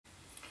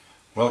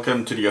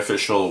Welcome to the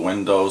official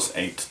Windows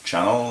 8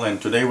 channel,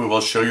 and today we will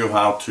show you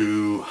how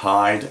to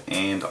hide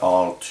and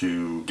how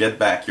to get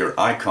back your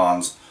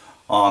icons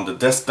on the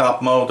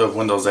desktop mode of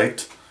Windows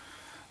 8.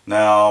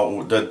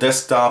 Now, the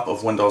desktop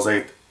of Windows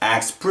 8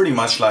 acts pretty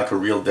much like a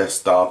real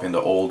desktop in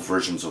the old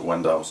versions of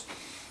Windows,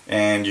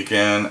 and you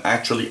can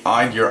actually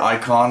hide your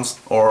icons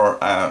or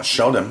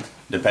show them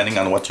depending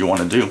on what you want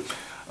to do.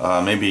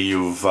 Maybe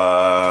you've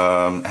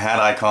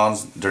had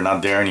icons, they're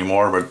not there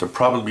anymore, but they're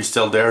probably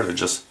still there, they're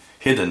just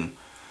hidden.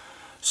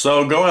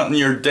 So go on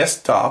your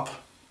desktop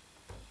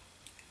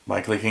by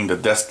clicking the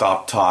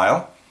desktop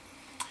tile,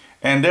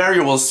 and there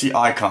you will see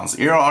icons.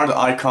 Here are the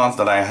icons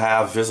that I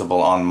have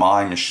visible on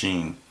my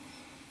machine.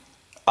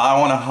 I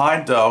want to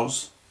hide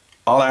those.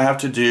 All I have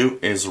to do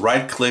is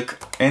right click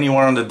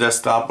anywhere on the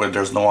desktop where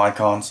there's no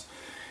icons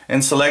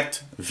and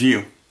select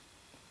View.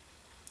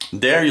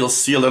 There you'll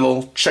see a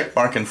little check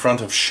mark in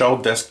front of Show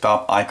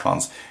Desktop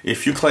Icons.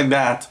 If you click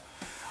that,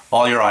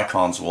 all your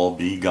icons will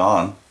be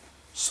gone.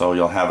 So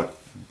you'll have a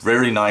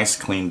very nice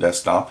clean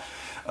desktop.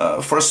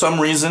 For some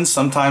reason,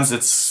 sometimes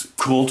it's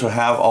cool to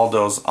have all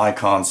those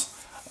icons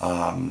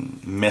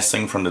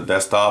missing from the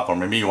desktop, or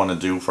maybe you want to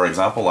do, for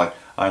example, like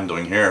I'm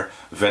doing here,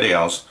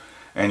 videos,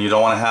 and you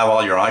don't want to have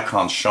all your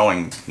icons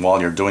showing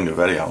while you're doing the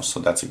video. So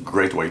that's a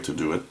great way to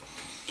do it.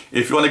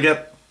 If you want to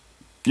get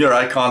your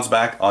icons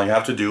back, all you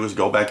have to do is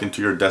go back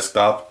into your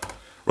desktop,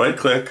 right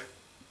click,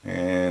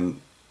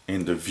 and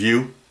in the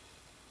view,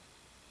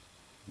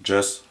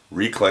 just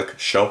re-click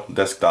Show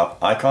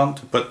Desktop Icon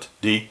to put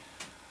the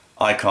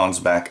icons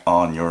back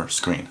on your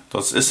screen. So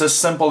it's as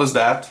simple as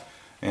that,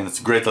 and it's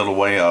a great little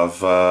way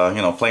of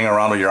playing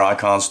around with your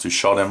icons to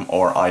show them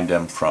or hide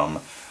them from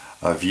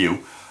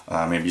view.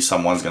 Maybe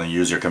someone's going to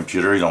use your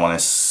computer, you don't want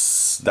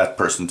that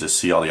person to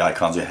see all the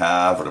icons you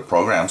have or the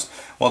programs.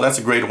 Well, that's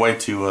a great way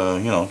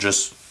to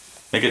just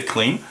make it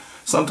clean.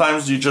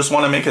 Sometimes you just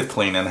want to make it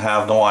clean and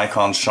have no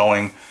icons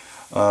showing.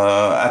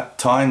 At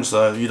times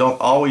you don't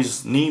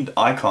always need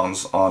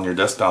icons on your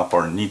desktop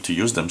or need to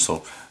use them,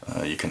 so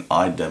you can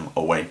hide them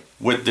away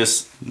with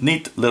this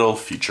neat little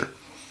feature.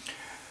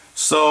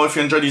 So if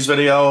you enjoyed these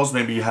videos,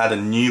 maybe you had a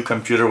new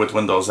computer with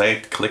Windows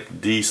 8,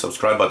 click the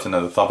subscribe button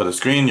at the top of the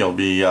screen. You'll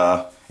be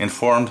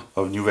informed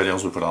of new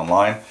videos we put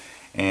online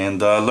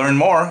and learn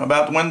more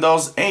about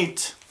Windows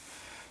 8.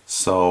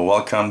 So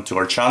welcome to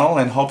our channel,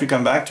 and hope you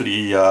come back to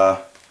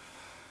the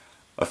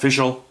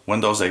official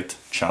Windows 8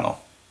 channel.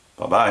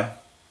 Bye-bye.